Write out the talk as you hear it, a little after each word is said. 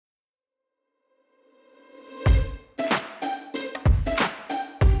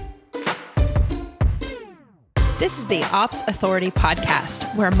This is the Ops Authority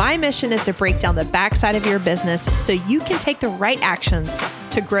podcast, where my mission is to break down the backside of your business so you can take the right actions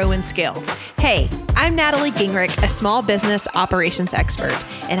to grow and scale. Hey, I'm Natalie Gingrich, a small business operations expert,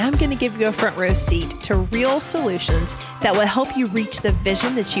 and I'm going to give you a front row seat to real solutions that will help you reach the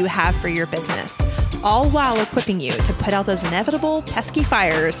vision that you have for your business, all while equipping you to put out those inevitable pesky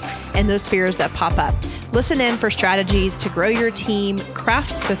fires and those fears that pop up. Listen in for strategies to grow your team,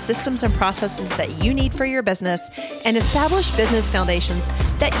 craft the systems and processes that you need for your business, and establish business foundations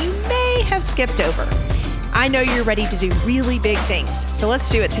that you may have skipped over. I know you're ready to do really big things, so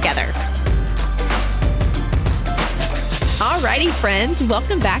let's do it together. Alrighty, friends,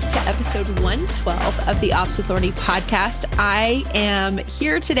 welcome back to episode 112 of the Ops Authority podcast. I am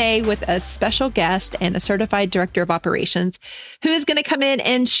here today with a special guest and a certified director of operations who is going to come in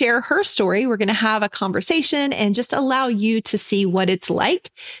and share her story. We're going to have a conversation and just allow you to see what it's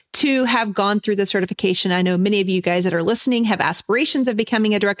like to have gone through the certification. I know many of you guys that are listening have aspirations of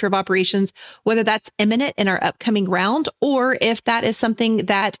becoming a director of operations, whether that's imminent in our upcoming round or if that is something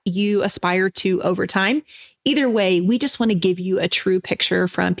that you aspire to over time. Either way, we just want to give you a true picture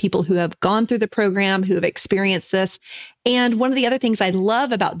from people who have gone through the program, who have experienced this. And one of the other things I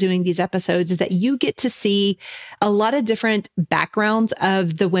love about doing these episodes is that you get to see a lot of different backgrounds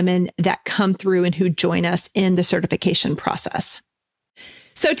of the women that come through and who join us in the certification process.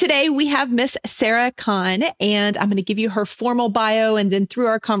 So today we have Miss Sarah Kahn, and I'm going to give you her formal bio. And then through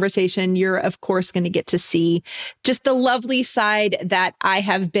our conversation, you're of course going to get to see just the lovely side that I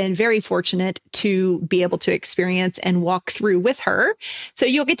have been very fortunate to be able to experience and walk through with her. So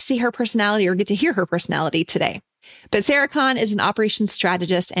you'll get to see her personality or get to hear her personality today. But Sarah Kahn is an operations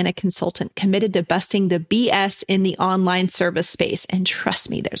strategist and a consultant committed to busting the BS in the online service space. And trust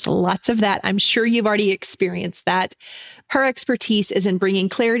me, there's lots of that. I'm sure you've already experienced that. Her expertise is in bringing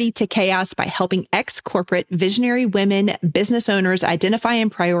clarity to chaos by helping ex-corporate visionary women, business owners identify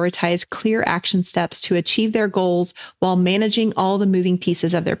and prioritize clear action steps to achieve their goals while managing all the moving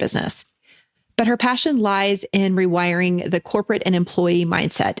pieces of their business. But her passion lies in rewiring the corporate and employee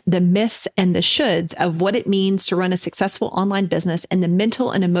mindset, the myths and the shoulds of what it means to run a successful online business, and the mental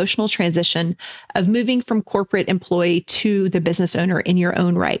and emotional transition of moving from corporate employee to the business owner in your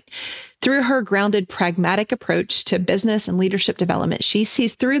own right. Through her grounded, pragmatic approach to business and leadership development, she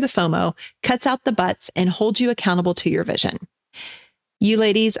sees through the FOMO, cuts out the buts, and holds you accountable to your vision. You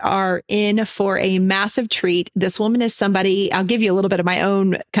ladies are in for a massive treat. This woman is somebody, I'll give you a little bit of my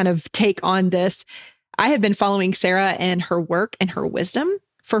own kind of take on this. I have been following Sarah and her work and her wisdom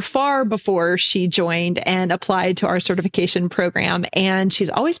for far before she joined and applied to our certification program. And she's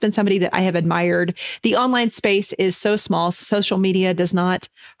always been somebody that I have admired. The online space is so small. Social media does not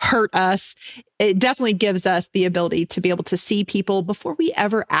hurt us. It definitely gives us the ability to be able to see people before we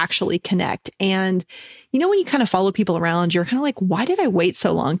ever actually connect. And you know, when you kind of follow people around, you're kind of like, why did I wait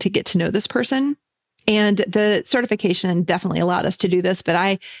so long to get to know this person? And the certification definitely allowed us to do this, but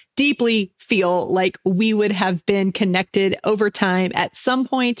I deeply feel like we would have been connected over time at some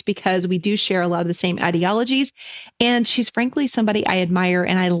point because we do share a lot of the same ideologies. And she's frankly somebody I admire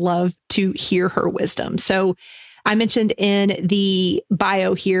and I love to hear her wisdom. So I mentioned in the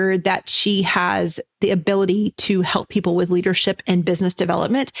bio here that she has the ability to help people with leadership and business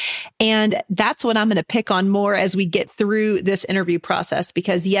development. And that's what I'm going to pick on more as we get through this interview process,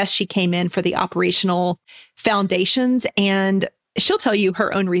 because yes, she came in for the operational foundations and she'll tell you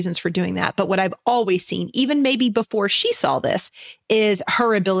her own reasons for doing that. But what I've always seen, even maybe before she saw this, is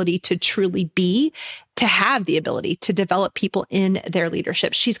her ability to truly be, to have the ability to develop people in their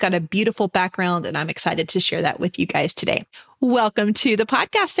leadership. She's got a beautiful background, and I'm excited to share that with you guys today. Welcome to the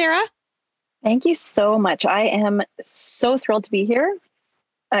podcast, Sarah. Thank you so much. I am so thrilled to be here.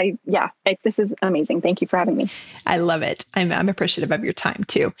 This is amazing. Thank you for having me. I love it. I'm appreciative of your time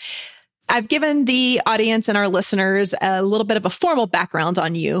too. I've given the audience and our listeners a little bit of a formal background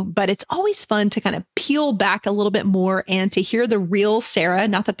on you, but it's always fun to kind of peel back a little bit more and to hear the real Sarah,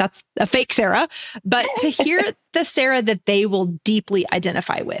 not that that's a fake Sarah, but to hear the Sarah that they will deeply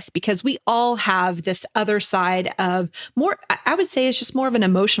identify with, because we all have this other side of more, I would say it's just more of an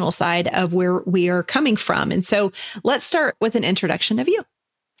emotional side of where we are coming from. And so let's start with an introduction of you.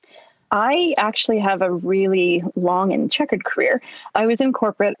 I actually have a really long and checkered career. I was in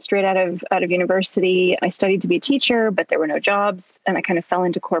corporate straight out of university. I studied to be a teacher, but there were no jobs, and I kind of fell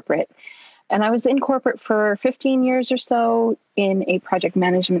into corporate. And I was in corporate for 15 years or so in a project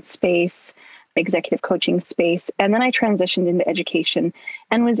management space, executive coaching space. And then I transitioned into education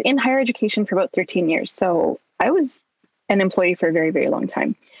and was in higher education for about 13 years. So I was an employee for a very, very long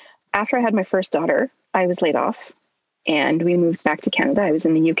time. After I had my first daughter, I was laid off and we moved back to Canada. I was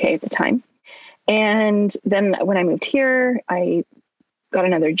in the UK at the time. And then when I moved here, I got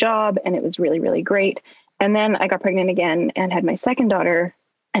another job and it was really, really great. And then I got pregnant again and had my second daughter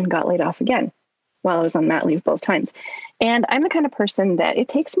and got laid off again while I was on mat leave both times. And I'm the kind of person that it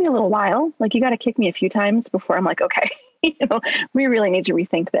takes me a little while. Like, you got to kick me a few times before I'm like, okay, we really need to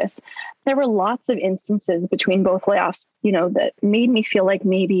rethink this. There were lots of instances between both layoffs, that made me feel like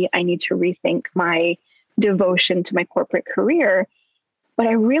maybe I need to rethink my devotion to my corporate career. But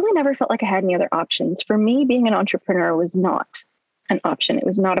I really never felt like I had any other options. For me, being an entrepreneur was not an option. It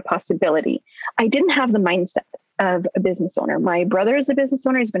was not a possibility. I didn't have the mindset of a business owner. My brother is a business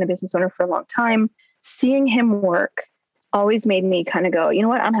owner. He's been a business owner for a long time. Seeing him work always made me kind of go, you know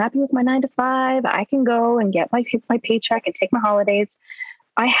what? I'm happy with my 9 to 5. I can go and get my paycheck and take my holidays.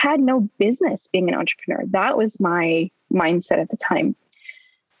 I had no business being an entrepreneur. That was my mindset at the time.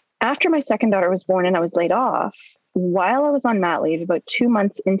 After my second daughter was born and I was laid off, while I was on mat leave, about 2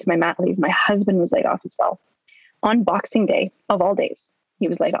 months into my mat leave, my husband was laid off as well. On Boxing Day, of all days, he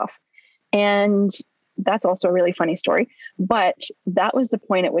was laid off. And that's also a really funny story. But that was the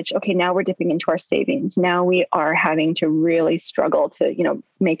point at which, okay, now we're dipping into our savings. Now we are having to really struggle to,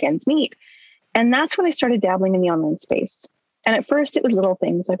 make ends meet. And that's when I started dabbling in the online space. And at first it was little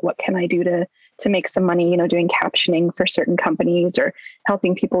things like, what can I do to make some money, doing captioning for certain companies or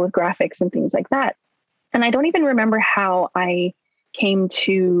helping people with graphics and things like that. And I don't even remember how I came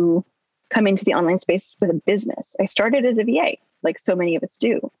to come into the online space with a business. I started as a VA, like so many of us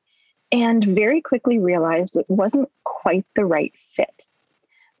do, and very quickly realized it wasn't quite the right fit.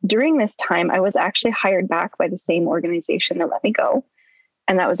 During this time, I was actually hired back by the same organization that let me go.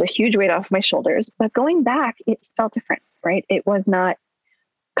 And that was a huge weight off my shoulders. But going back, it felt different, right? It was not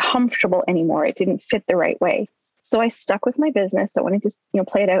comfortable anymore. It didn't fit the right way. So I stuck with my business. I wanted to,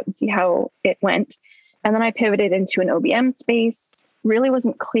 play it out and see how it went. And then I pivoted into an OBM space. Really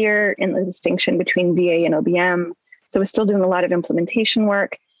wasn't clear in the distinction between VA and OBM. So I was still doing a lot of implementation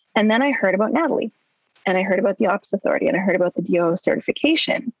work. And then I heard about Natalie, and I heard about the Ops Authority, and I heard about the DO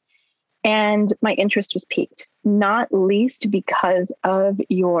certification. And my interest was piqued, not least because of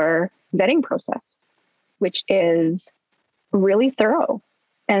your vetting process, which is really thorough.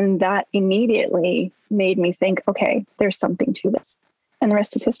 And that immediately made me think, okay, there's something to this. And the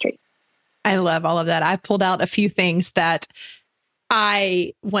rest is history. I love all of that. I pulled out a few things that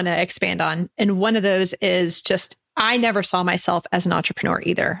I want to expand on. And one of those is just, I never saw myself as an entrepreneur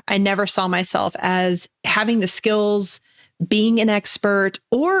either. I never saw myself as having the skills, being an expert,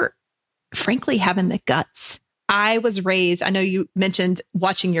 or frankly, having the guts. I was raised, I know you mentioned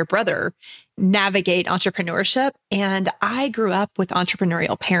watching your brother navigate entrepreneurship, and I grew up with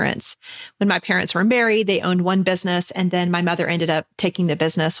entrepreneurial parents. When my parents were married, they owned one business, and then my mother ended up taking the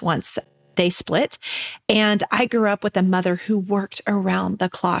business once they split. And I grew up with a mother who worked around the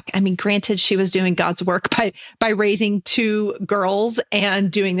clock. I mean, granted, she was doing God's work by raising 2 girls and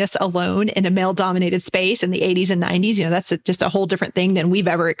doing this alone in a male dominated space in the 80s and 90s. That's just a whole different thing than we've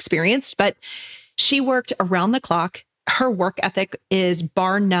ever experienced. But she worked around the clock. Her work ethic is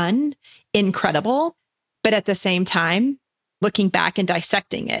bar none incredible. But at the same time, looking back and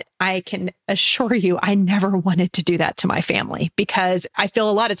dissecting it, I can assure you, I never wanted to do that to my family, because I feel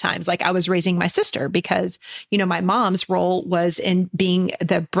a lot of times like I was raising my sister, because, my mom's role was in being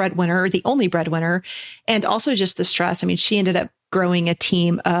the breadwinner, the only breadwinner, and also just the stress. I mean, she ended up growing a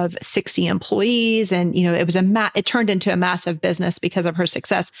team of 60 employees, and, it was it turned into a massive business because of her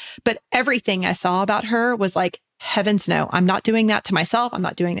success. But everything I saw about her was like, heavens no, I'm not doing that to myself. I'm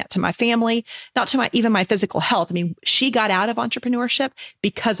not doing that to my family, not to even my physical health. I mean, she got out of entrepreneurship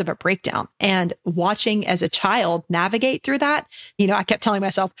because of a breakdown, and watching as a child navigate through that, I kept telling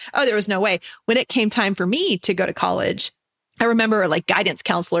myself, oh, there was no way. When it came time for me to go to college, I remember like guidance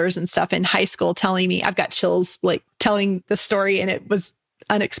counselors and stuff in high school telling me, I've got chills, like telling the story, and it was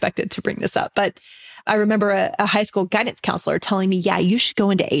unexpected to bring this up. But I remember a high school guidance counselor telling me, yeah, you should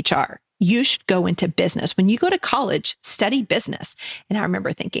go into HR. You should go into business. When you go to college, study business. And I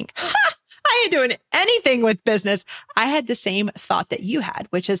remember thinking, I ain't doing anything with business. I had the same thought that you had,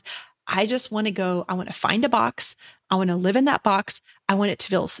 which is, I just want to go, I want to find a box. I want to live in that box. I want it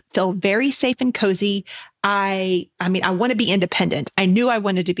to feel very safe and cozy. I want to be independent. I knew I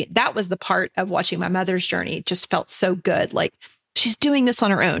wanted to be, that was the part of watching my mother's journey. It just felt so good. Like, she's doing this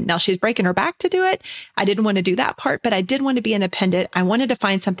on her own. Now she's breaking her back to do it. I didn't want to do that part, but I did want to be independent. I wanted to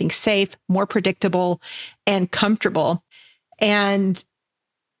find something safe, more predictable, and comfortable. And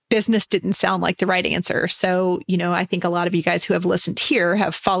business didn't sound like the right answer. So, I think a lot of you guys who have listened here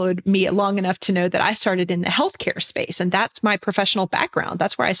have followed me long enough to know that I started in the healthcare space, and that's my professional background.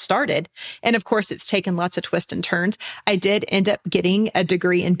 That's where I started. And of course, it's taken lots of twists and turns. I did end up getting a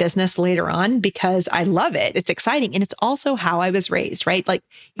degree in business later on because I love it. It's exciting. And it's also how I was raised, right? Like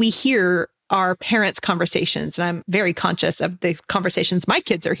we hear our parents' conversations, and I'm very conscious of the conversations my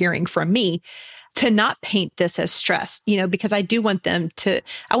kids are hearing from me, to not paint this as stress, because I do want I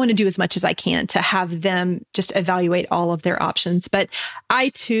want to do as much as I can to have them just evaluate all of their options. But I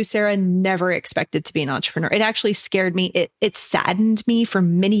too, Sarah, never expected to be an entrepreneur. It actually scared me. It saddened me for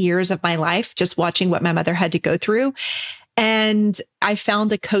many years of my life, just watching what my mother had to go through. And I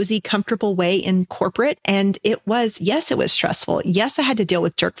found a cozy, comfortable way in corporate. And it was stressful. Yes, I had to deal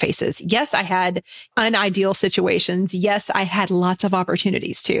with jerk faces. Yes, I had unideal situations. Yes, I had lots of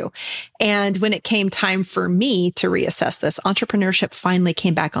opportunities too. And when it came time for me to reassess this, entrepreneurship finally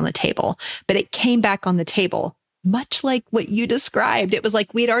came back on the table. But it came back on the table much like what you described. It was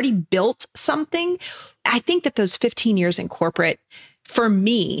like we had already built something. I think that those 15 years in corporate, for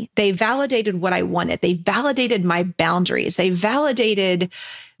me, they validated what I wanted. They validated my boundaries. They validated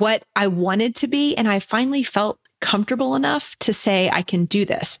what I wanted to be. And I finally felt comfortable enough to say, I can do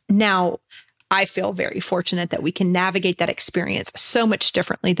this. Now, I feel very fortunate that we can navigate that experience so much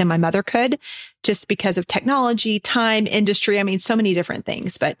differently than my mother could, just because of technology, time, industry. I mean, so many different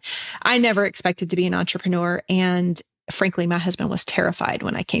things. But I never expected to be an entrepreneur. And frankly, my husband was terrified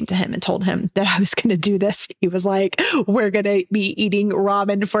when I came to him and told him that I was going to do this. He was like, we're going to be eating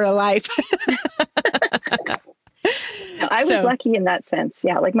ramen for a life. I was lucky in that sense.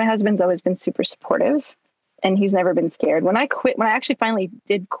 Yeah. Like my husband's always been super supportive and he's never been scared. When I actually finally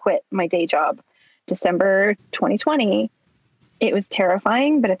did quit my day job, December 2020, it was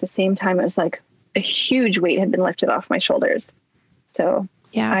terrifying. But at the same time, it was like a huge weight had been lifted off my shoulders. So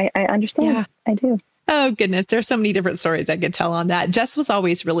yeah, I understand. Yeah. I do. Oh, goodness. There's so many different stories I could tell on that. Jess was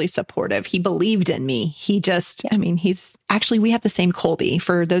always really supportive. He believed in me. He just, we have the same Kolbe.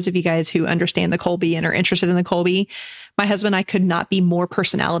 For those of you guys who understand the Kolbe and are interested in the Kolbe, my husband and I could not be more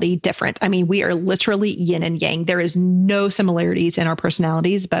personality different. I mean, we are literally yin and yang. There is no similarities in our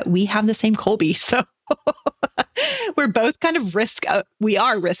personalities, but we have the same Kolbe. So we're both kind of risk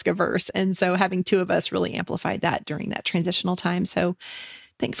averse. And so having two of us really amplified that during that transitional time. So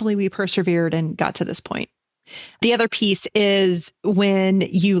thankfully, we persevered and got to this point. The other piece is when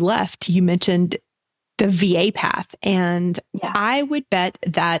you left, you mentioned the VA path. And I would bet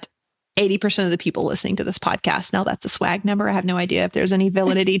that 80% of the people listening to this podcast, now that's a swag number. I have no idea if there's any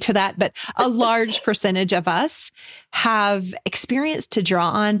validity to that, but a large percentage of us have experience to draw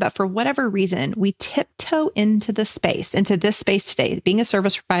on. But for whatever reason, we tiptoe into this space today, being a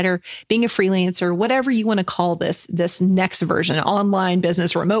service provider, being a freelancer, whatever you want to call this next version, online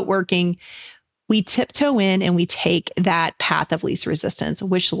business, remote working. We tiptoe in and we take that path of least resistance,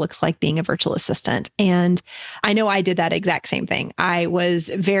 which looks like being a virtual assistant. And I know I did that exact same thing. I was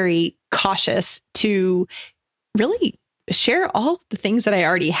very cautious to really share all the things that I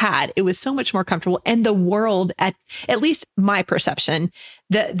already had. It was so much more comfortable. And the world, at least my perception,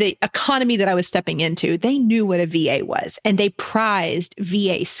 the economy that I was stepping into, they knew what a VA was and they prized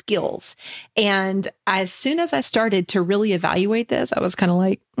VA skills. And as soon as I started to really evaluate this, I was kind of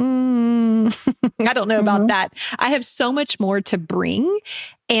like, I don't know about that. I have so much more to bring.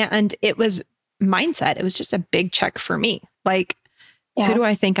 And it was mindset. It was just a big check for me. Like, who do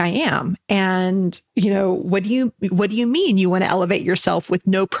I think I am? And, what do you mean you want to elevate yourself with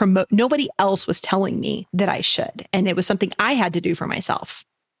nobody else was telling me that I should. And it was something I had to do for myself.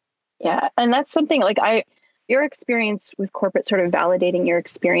 Yeah. And that's something like your experience with corporate sort of validating your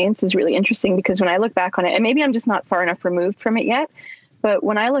experience is really interesting because when I look back on it, and maybe I'm just not far enough removed from it yet, but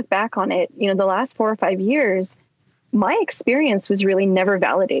when I look back on it, the last 4 or 5 years, my experience was really never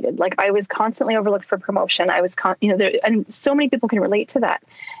validated. Like I was constantly overlooked for promotion. I was, and so many people can relate to that.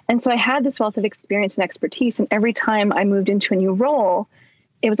 And so I had this wealth of experience and expertise. And every time I moved into a new role,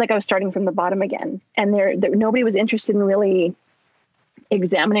 it was like I was starting from the bottom again. And there nobody was interested in really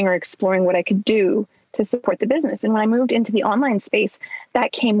examining or exploring what I could do to support the business. And when I moved into the online space,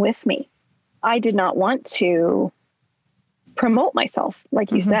 that came with me. I did not want to promote myself,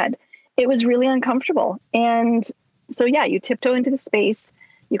 like you said. It was really uncomfortable. And so, you tiptoe into the space,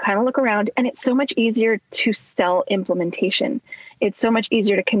 you kind of look around, and it's so much easier to sell implementation. It's so much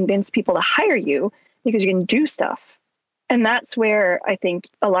easier to convince people to hire you because you can do stuff. And that's where I think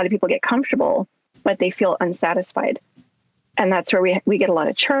a lot of people get comfortable, but they feel unsatisfied. And that's where we get a lot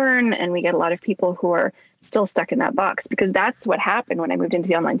of churn and we get a lot of people who are still stuck in that box because that's what happened when I moved into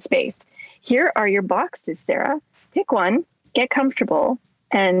the online space. Here are your boxes, Sarah. Pick one, get comfortable,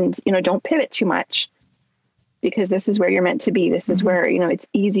 and, don't pivot too much, because this is where you're meant to be. This is where, it's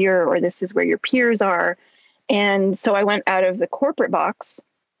easier, or this is where your peers are. And so I went out of the corporate box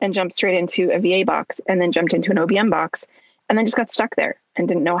and jumped straight into a VA box, and then jumped into an OBM box, and then just got stuck there and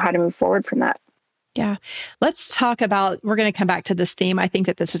didn't know how to move forward from that. Yeah. Let's talk about, we're going to come back to this theme. I think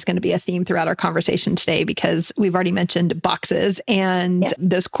that this is going to be a theme throughout our conversation today, because we've already mentioned boxes and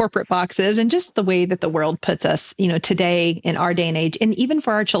those corporate boxes, and just the way that the world puts us, today in our day and age, and even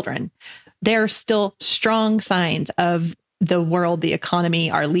for our children. There are still strong signs of the world, the economy,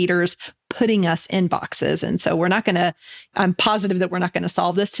 our leaders putting us in boxes. And so I'm positive that we're not going to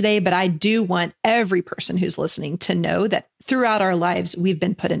solve this today, but I do want every person who's listening to know that throughout our lives, we've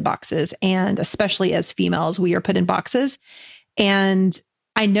been put in boxes. And especially as females, we are put in boxes. And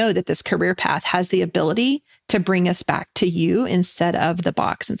I know that this career path has the ability to bring us back to you instead of the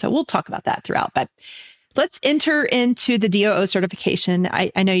box. And so we'll talk about that throughout, but let's enter into the DOO certification.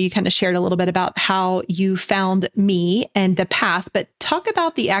 I know you kind of shared a little bit about how you found me and the path, but talk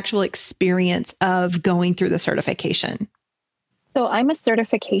about the actual experience of going through the certification. So I'm a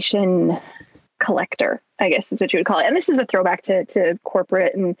certification collector, I guess is what you would call it. And this is a throwback to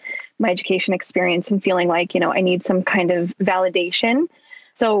corporate and my education experience, and feeling like, I need some kind of validation.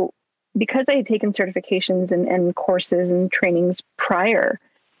 So because I had taken certifications and courses and trainings prior,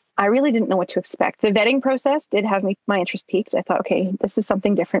 I really didn't know what to expect. The vetting process did have my interest piqued. I thought, okay, this is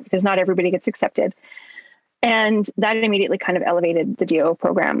something different, because not everybody gets accepted. And that immediately kind of elevated the DO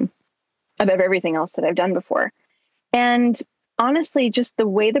program above everything else that I've done before. And honestly, just the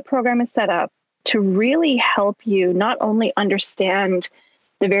way the program is set up to really help you not only understand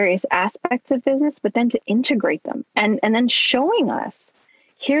the various aspects of business, but then to integrate them, and then showing us,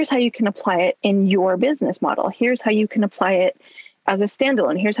 here's how you can apply it in your business model. Here's how you can apply it as a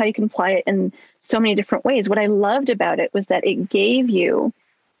standalone. Here's how you can apply it in so many different ways. What I loved about it was that it gave you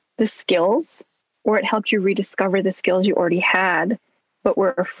the skills, or it helped you rediscover the skills you already had, but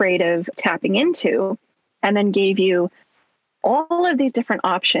were afraid of tapping into, and then gave you all of these different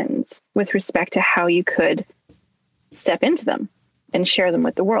options with respect to how you could step into them and share them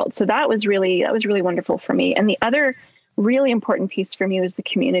with the world. So that was really wonderful for me. And the other really important piece for me was the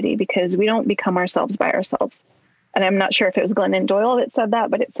community, because we don't become ourselves by ourselves. And I'm not sure if it was Glennon Doyle that said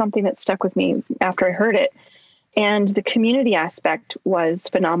that, but it's something that stuck with me after I heard it. And the community aspect was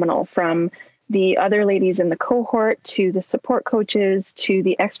phenomenal, from the other ladies in the cohort to the support coaches to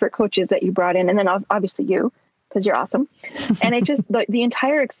the expert coaches that you brought in. And then obviously you, because you're awesome. And it just, the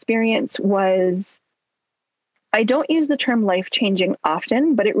entire experience was, I don't use the term life-changing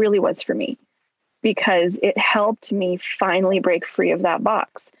often, but it really was for me, because it helped me finally break free of that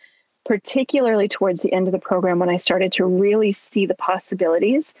box. Particularly towards the end of the program, when I started to really see the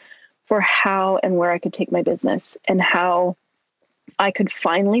possibilities for how and where I could take my business, and how I could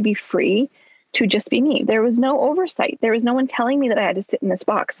finally be free to just be me. There was no oversight. There was no one telling me that I had to sit in this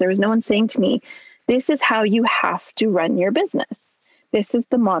box. There was no one saying to me, this is how you have to run your business. This is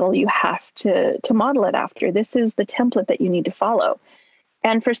the model you have to model it after. This is the template that you need to follow.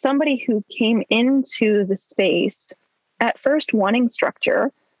 And for somebody who came into the space at first wanting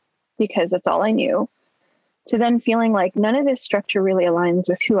structure, because that's all I knew, to then feeling like none of this structure really aligns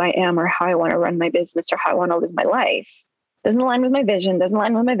with who I am, or how I want to run my business, or how I want to live my life, doesn't align with my vision, doesn't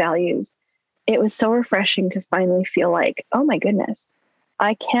align with my values. It was so refreshing to finally feel like, oh my goodness,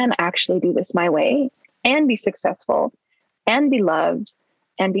 I can actually do this my way and be successful and be loved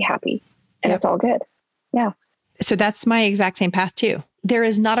and be happy. And It's all good. Yeah. So that's my exact same path too. There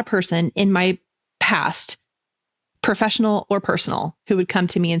is not a person in my past, professional or personal, who would come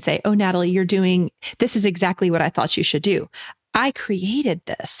to me and say, oh, Natalie, this is exactly what I thought you should do. I created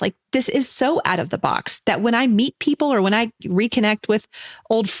this. Like, this is so out of the box that when I meet people, or when I reconnect with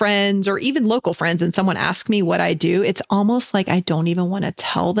old friends or even local friends, and someone asks me what I do, it's almost like I don't even want to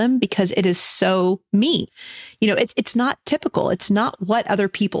tell them, because it is so me. It's not typical. It's not what other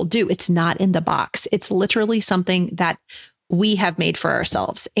people do. It's not in the box. It's literally something that we have made for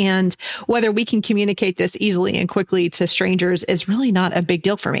ourselves. And whether we can communicate this easily and quickly to strangers is really not a big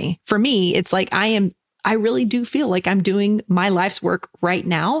deal for me. For me, it's like I really do feel like I'm doing my life's work right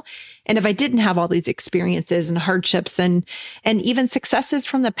now. And if I didn't have all these experiences and hardships and even successes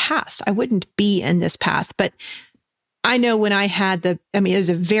from the past, I wouldn't be in this path. But I know when I had it was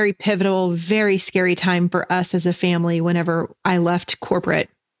a very pivotal, very scary time for us as a family. Whenever I left corporate,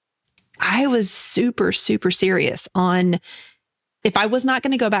 I was super, super serious on if I was not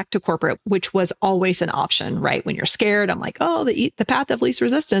going to go back to corporate, which was always an option, right? When you're scared, I'm like, oh, the path of least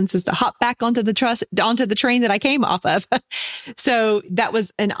resistance is to hop back onto the train that I came off of. So that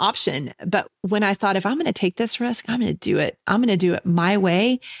was an option. But when I thought, if I'm going to take this risk, I'm going to do it. I'm going to do it my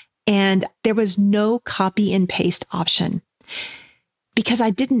way. And there was no copy and paste option, because I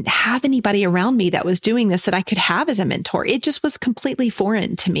didn't have anybody around me that was doing this that I could have as a mentor. It just was completely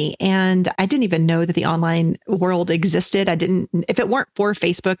foreign to me. And I didn't even know that the online world existed. If it weren't for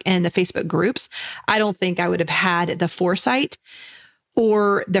Facebook and the Facebook groups, I don't think I would have had the foresight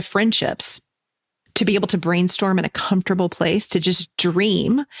or the friendships to be able to brainstorm in a comfortable place, to just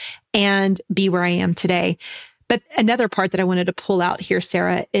dream and be where I am today. But another part that I wanted to pull out here,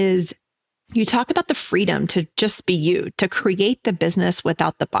 Sarah, is you talk about the freedom to just be you, to create the business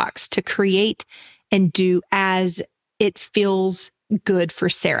without the box, to create and do as it feels good for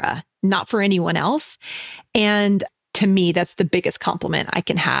Sarah, not for anyone else. And to me, that's the biggest compliment I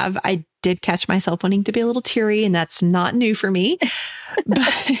can have. I did catch myself wanting to be a little teary, and that's not new for me,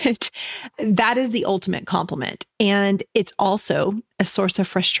 but that is the ultimate compliment. And it's also a source of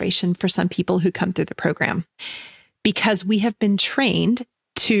frustration for some people who come through the program, because we have been trained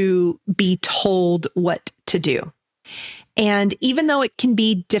to be told what to do. And even though it can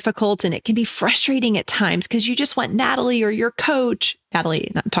be difficult and it can be frustrating at times, because you just want Natalie or your coach,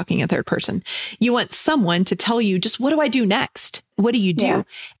 Natalie, not talking in third person, you want someone to tell you, just what do I do next? What do you do? Yeah.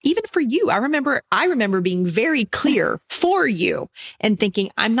 Even for you, I remember being very clear for you and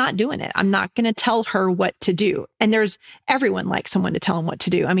thinking, I'm not doing it. I'm not going to tell her what to do. And everyone likes someone to tell them what to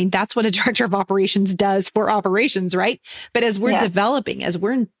do. I mean, that's what a director of operations does for operations, right? But as we're developing, as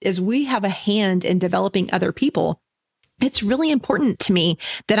we have a hand in developing other people, it's really important to me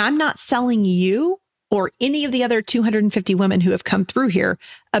that I'm not selling you or any of the other 250 women who have come through here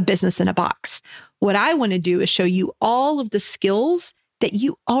a business in a box. What I want to do is show you all of the skills that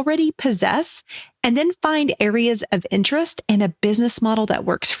you already possess, and then find areas of interest and a business model that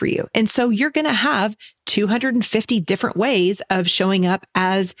works for you. And so you're going to have 250 different ways of showing up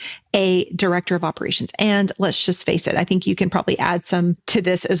as a director of operations. And let's just face it, I think you can probably add some to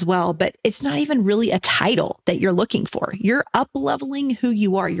this as well, but it's not even really a title that you're looking for. You're up-leveling who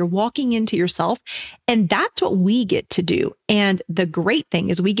you are. You're walking into yourself, and that's what we get to do. And the great thing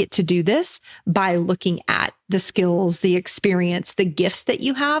is we get to do this by looking at the skills, the experience, the gifts that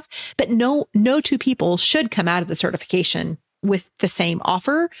you have. But no two people should come out of the certification with the same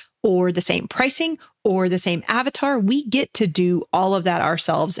offer or the same pricing or the same avatar. We get to do all of that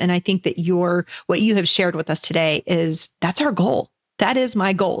ourselves. And I think that what you have shared with us today that's our goal. That is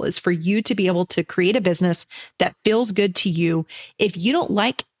my goal, is for you to be able to create a business that feels good to you. If you don't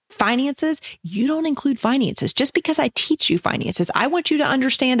like finances, you don't include finances. Just because I teach you finances, I want you to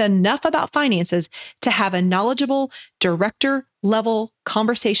understand enough about finances to have a knowledgeable director level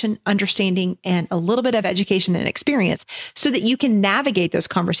conversation, understanding, and a little bit of education and experience so that you can navigate those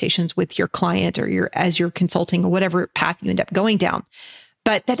conversations with your client or as you're consulting or whatever path you end up going down.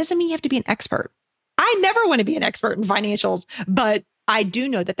 But that doesn't mean you have to be an expert. I never want to be an expert in financials, but I do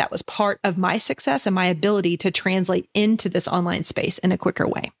know that was part of my success and my ability to translate into this online space in a quicker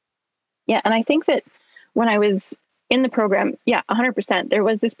way. Yeah. And I think that when I was in the program, 100%, there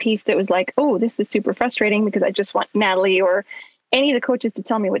was this piece that was like, oh, this is super frustrating because I just want Natalie or any of the coaches to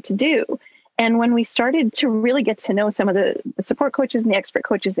tell me what to do. And when we started to really get to know some of the support coaches and the expert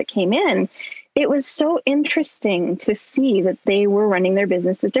coaches that came in, it was so interesting to see that they were running their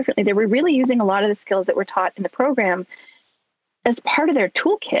businesses differently. They were really using a lot of the skills that were taught in the program as part of their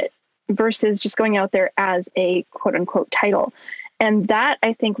toolkit versus just going out there as a quote unquote title. And that,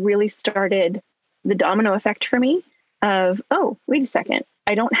 I think, really started the domino effect for me of, oh, wait a second.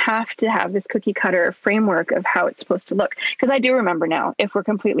 I don't have to have this cookie cutter framework of how it's supposed to look. Because I do remember now, if we're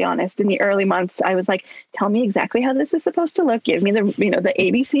completely honest, in the early months, I was like, tell me exactly how this is supposed to look. Give me the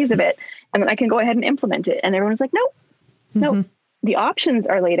ABCs of it. And then I can go ahead and implement it. And everyone's like, no, the options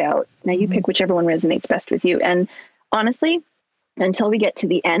are laid out. Now you pick whichever one resonates best with you. And honestly, until we get to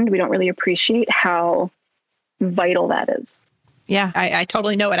the end, we don't really appreciate how vital that is. Yeah, I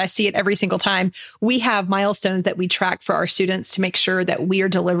totally know it. I see it every single time. We have milestones that we track for our students to make sure that we are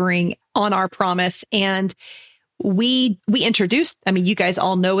delivering on our promise. And we introduce, you guys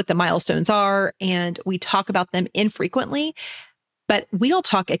all know what the milestones are, and we talk about them infrequently, but we don't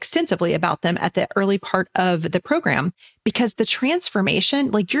talk extensively about them at the early part of the program because the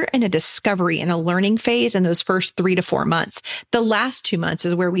transformation, like you're in a discovery and a learning phase in those first 3 to 4 months. The last 2 months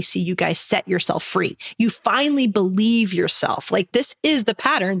is where we see you guys set yourself free. You finally believe yourself. Like this is the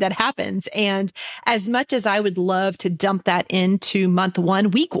pattern that happens. And as much as I would love to dump that into month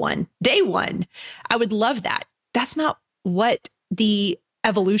 1, week 1, day 1, I would love that. That's not what the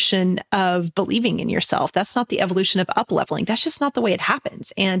evolution of believing in yourself. That's not the evolution of up leveling. That's just not the way it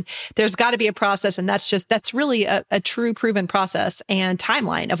happens. And there's got to be a process. And that's really a true proven process and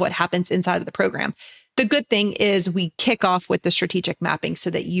timeline of what happens inside of the program. The good thing is we kick off with the strategic mapping so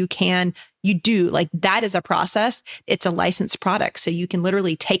that that is a process. It's a licensed product. So you can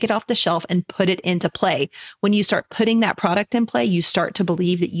literally take it off the shelf and put it into play. When you start putting that product in play, you start to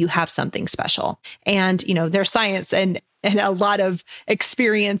believe that you have something special. And, there's science and a lot of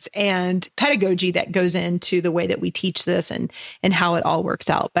experience and pedagogy that goes into the way that we teach this and how it all works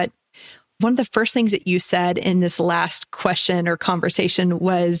out. But one of the first things that you said in this last question or conversation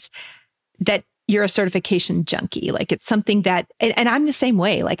was that you're a certification junkie. Like it's something that, and I'm the same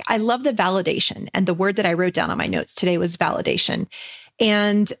way. Like I love the validation, and the word that I wrote down on my notes today was validation.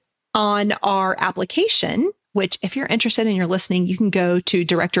 And on our application, which if you're interested and you're listening, you can go to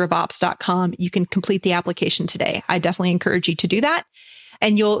directorofops.com. You can complete the application today. I definitely encourage you to do that.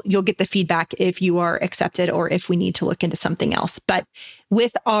 And you'll get the feedback if you are accepted or if we need to look into something else. But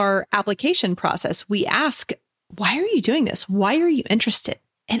with our application process, we ask, why are you doing this? Why are you interested?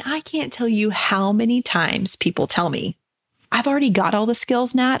 And I can't tell you how many times people tell me, I've already got all the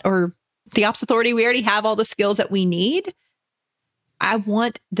skills, Nat, or the Ops Authority, we already have all the skills that we need. I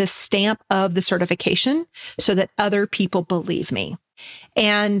want the stamp of the certification so that other people believe me.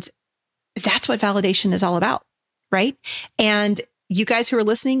 And that's what validation is all about, right? And you guys who are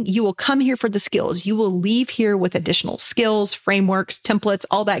listening, you will come here for the skills. You will leave here with additional skills, frameworks, templates,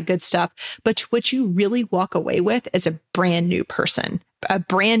 all that good stuff. But what you really walk away with is a brand new person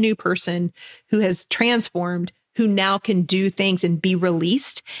who has transformed, who now can do things and be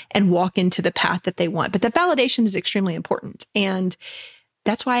released and walk into the path that they want. But the validation is extremely important. And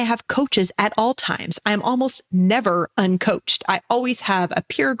that's why I have coaches at all times. I'm almost never uncoached. I always have a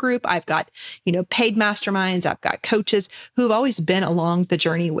peer group. I've got, paid masterminds. I've got coaches who have always been along the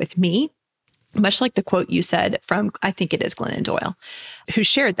journey with me, much like the quote you said from, I think it is Glennon Doyle, who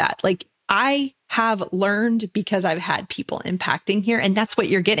shared that. Like, I have learned because I've had people impacting here, and that's what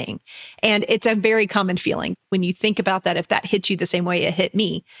you're getting. And it's a very common feeling when you think about that. If that hits you the same way it hit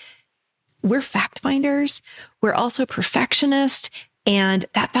me, we're fact finders. We're also perfectionists. And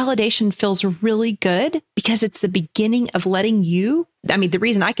that validation feels really good because it's the beginning of letting you, the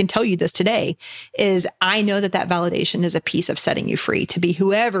reason I can tell you this today is I know that validation is a piece of setting you free to be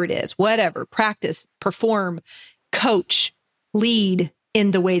whoever it is, whatever, practice, perform, coach, lead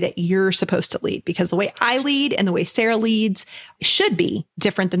in the way that you're supposed to lead, because the way I lead and the way Sarah leads should be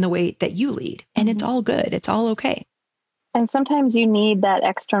different than the way that you lead. And it's all good. It's all okay. And sometimes you need that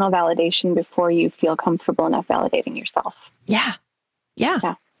external validation before you feel comfortable enough validating yourself. Yeah,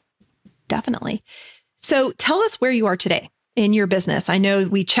 definitely. So tell us where you are today in your business. I know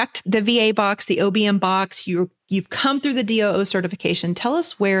we checked the VA box, the OBM box. You've come through the DOO certification. Tell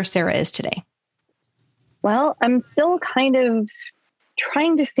us where Sarah is today. Well, I'm still kind of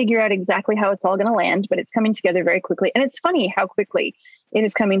trying to figure out exactly how it's all going to land, but it's coming together very quickly. And it's funny how quickly it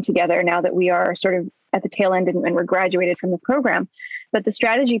is coming together now that we are sort of at the tail end and we're graduated from the program. But the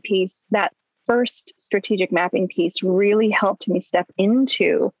strategy piece, that first strategic mapping piece, really helped me step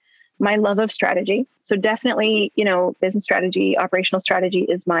into my love of strategy. So definitely, business strategy, operational strategy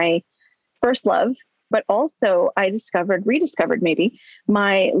is my first love, but also I rediscovered maybe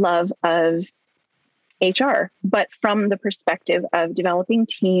my love of HR, but from the perspective of developing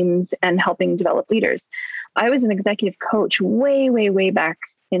teams and helping develop leaders. I was an executive coach way, way, way back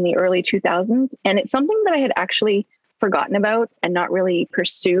in the early 2000s. And it's something that I had actually forgotten about and not really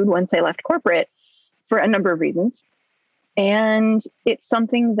pursued once I left corporate for a number of reasons. And it's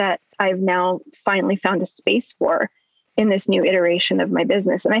something that I've now finally found a space for in this new iteration of my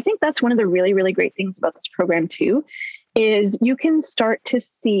business. And I think that's one of the really, really great things about this program too, is you can start to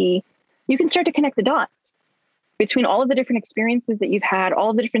connect the dots between all of the different experiences that you've had, all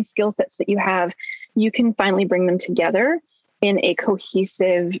of the different skill sets that you have. You can finally bring them together in a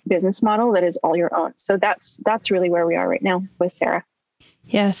cohesive business model that is all your own. So that's really where we are right now with Sarah.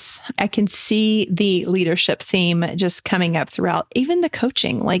 Yes, I can see the leadership theme just coming up throughout, even the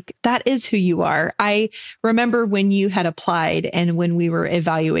coaching. Like that is who you are. I remember when you had applied and when we were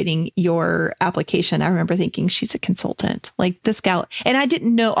evaluating your application, I remember thinking she's a consultant, like this gal. And I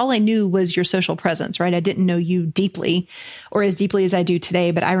didn't know, all I knew was your social presence, right? I didn't know you deeply or as deeply as I do today.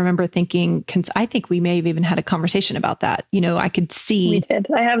 But I remember thinking, I think we may have even had a conversation about that. I could see. We did.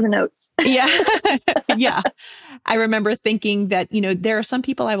 I have the notes. Yeah. Yeah. I remember thinking that, there are some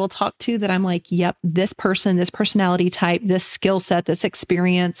people I will talk to that I'm like, yep, this person, this personality type, this skill set, this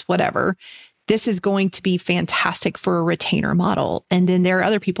experience, whatever, this is going to be fantastic for a retainer model. And then there are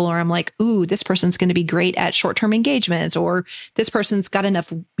other people where I'm like, ooh, this person's going to be great at short-term engagements, or this person's got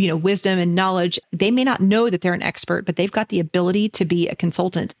enough, wisdom and knowledge. They may not know that they're an expert, but they've got the ability to be a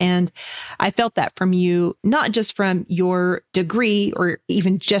consultant. And I felt that from you, not just from your degree or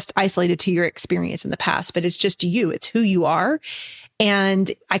even just isolated to your experience in the past, but it's just you. It's who you are.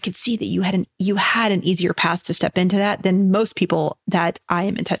 And I could see that you had an easier path to step into that than most people that I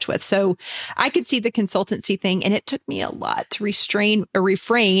am in touch with. So I could see the consultancy thing, and it took me a lot to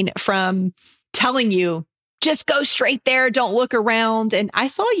refrain from telling you, just go straight there, don't look around. And I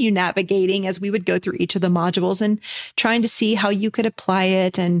saw you navigating as we would go through each of the modules and trying to see how you could apply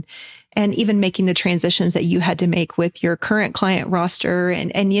it, and even making the transitions that you had to make with your current client roster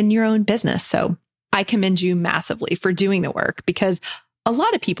and in your own business. So I commend you massively for doing the work, because a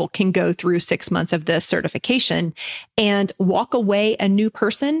lot of people can go through 6 months of this certification and walk away a new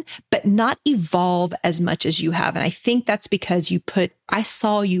person, but not evolve as much as you have. And I think that's because we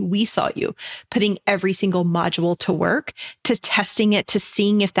saw you putting every single module to work, to testing it, to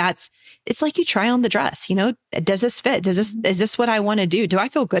seeing if it's like you try on the dress, does this fit? Is this what I want to do? Do I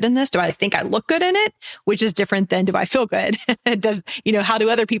feel good in this? Do I think I look good in it? Which is different than, do I feel good? How do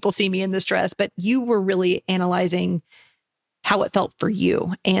other people see me in this dress? But you were really analyzing how it felt for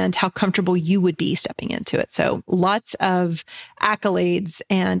you and how comfortable you would be stepping into it. So lots of accolades,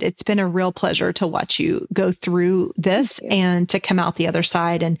 and it's been a real pleasure to watch you go through this and to come out the other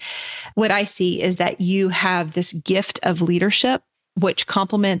side. And what I see is that you have this gift of leadership, which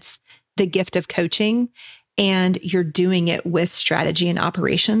complements the gift of coaching, and you're doing it with strategy and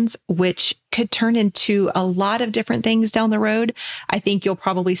operations, which could turn into a lot of different things down the road. I think you'll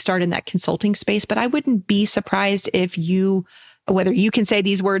probably start in that consulting space, but I wouldn't be surprised if whether you can say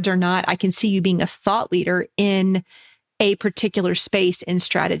these words or not, I can see you being a thought leader in a particular space in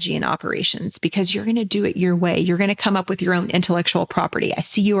strategy and operations, because you're going to do it your way. You're going to come up with your own intellectual property. I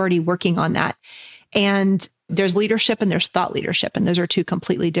see you already working on that. And there's leadership and there's thought leadership, and those are two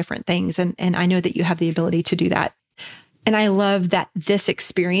completely different things. And I know that you have the ability to do that. And I love that this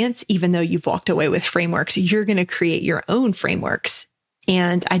experience, even though you've walked away with frameworks, you're going to create your own frameworks.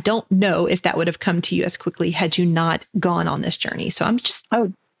 And I don't know if that would have come to you as quickly had you not gone on this journey. So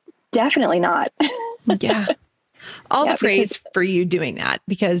Oh, definitely not. Yeah. All the praise for you doing that,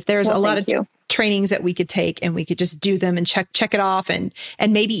 because there's a lot of trainings that we could take and we could just do them and check it off and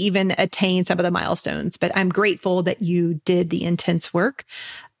maybe even attain some of the milestones. But I'm grateful that you did the intense work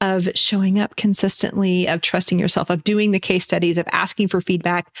of showing up consistently, of trusting yourself, of doing the case studies, of asking for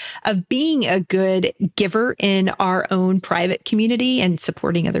feedback, of being a good giver in our own private community and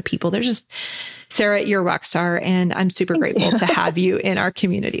supporting other people. Sarah, you're a rock star, and I'm super grateful to have you in our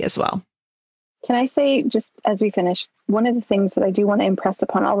community as well. Can I say, just as we finish, one of the things that I do want to impress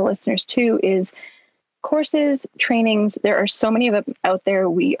upon all the listeners too is courses, trainings. There are so many of them out there.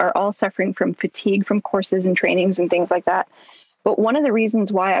 We are all suffering from fatigue from courses and trainings and things like that. But one of the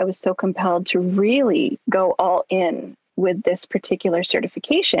reasons why I was so compelled to really go all in with this particular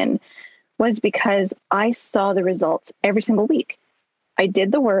certification was because I saw the results every single week. I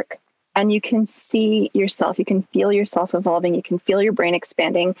did the work. And you can see yourself, you can feel yourself evolving, you can feel your brain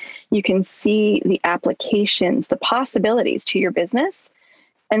expanding, you can see the applications, the possibilities to your business.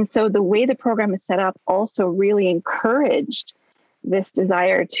 And so the way the program is set up also really encouraged this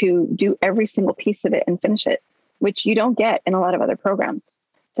desire to do every single piece of it and finish it, which you don't get in a lot of other programs.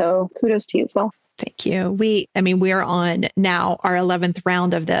 So kudos to you as well. Thank you. We are on now our 11th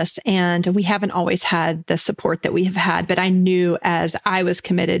round of this, and we haven't always had the support that we have had, but I knew as I was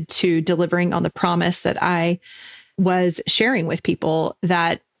committed to delivering on the promise that I was sharing with people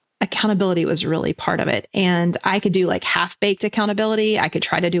that accountability was really part of it. And I could do like half-baked accountability. I could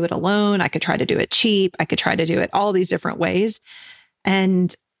try to do it alone. I could try to do it cheap. I could try to do it all these different ways.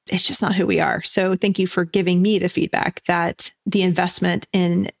 And it's just not who we are. So thank you for giving me the feedback that the investment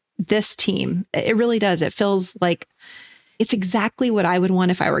in this team, it really does. It feels like it's exactly what I would want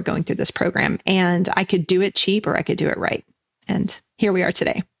if I were going through this program, and I could do it cheap or I could do it right. And here we are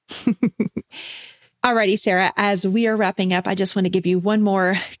today. Alrighty, Sarah, as we are wrapping up, I just want to give you one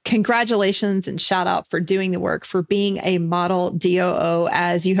more congratulations and shout out for doing the work, for being a model DOO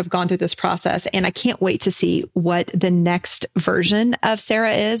as you have gone through this process. And I can't wait to see what the next version of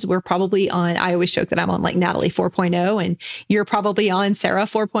Sarah is. We're probably on, I always joke that I'm on like Natalie 4.0 and you're probably on Sarah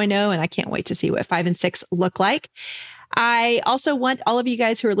 4.0. And I can't wait to see what 5 and 6 look like. I also want all of you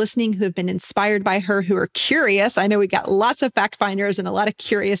guys who are listening, who have been inspired by her, who are curious. I know we got lots of fact finders and a lot of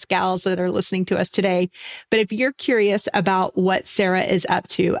curious gals that are listening to us today. But if you're curious about what Sarah is up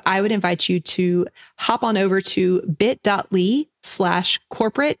to, I would invite you to hop on over to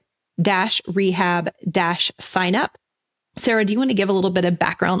bit.ly/corporate corporate-rehab-signup. Sarah, do you want to give a little bit of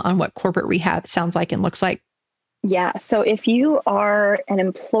background on what corporate rehab sounds like and looks like? Yeah. So if you are an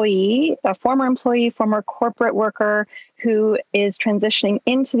employee, a former employee, former corporate worker who is transitioning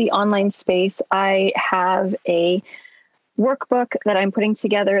into the online space, I have a workbook that I'm putting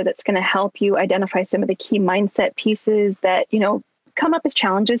together that's going to help you identify some of the key mindset pieces that, come up as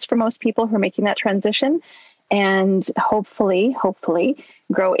challenges for most people who are making that transition, and hopefully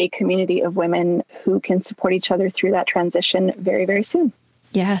grow a community of women who can support each other through that transition very, very soon.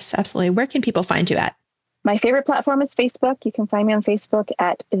 Yes, absolutely. Where can people find you at? My favorite platform is Facebook. You can find me on Facebook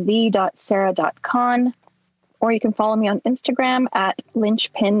at the.sarah.con, or you can follow me on Instagram at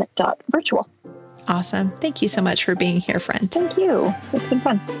linchpin.virtual. Awesome. Thank you so much for being here, friend. Thank you. It's been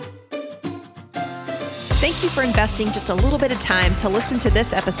fun. Thank you for investing just a little bit of time to listen to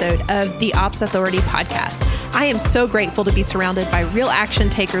this episode of the Ops Authority podcast. I am so grateful to be surrounded by real action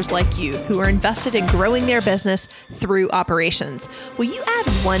takers like you who are invested in growing their business through operations. Will you add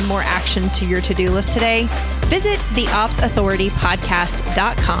one more action to your to-do list today? Visit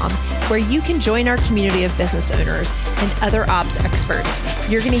theopsauthoritypodcast.com, where you can join our community of business owners and other ops experts.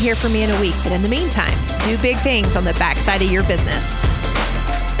 You're going to hear from me in a week, but in the meantime, do big things on the backside of your business.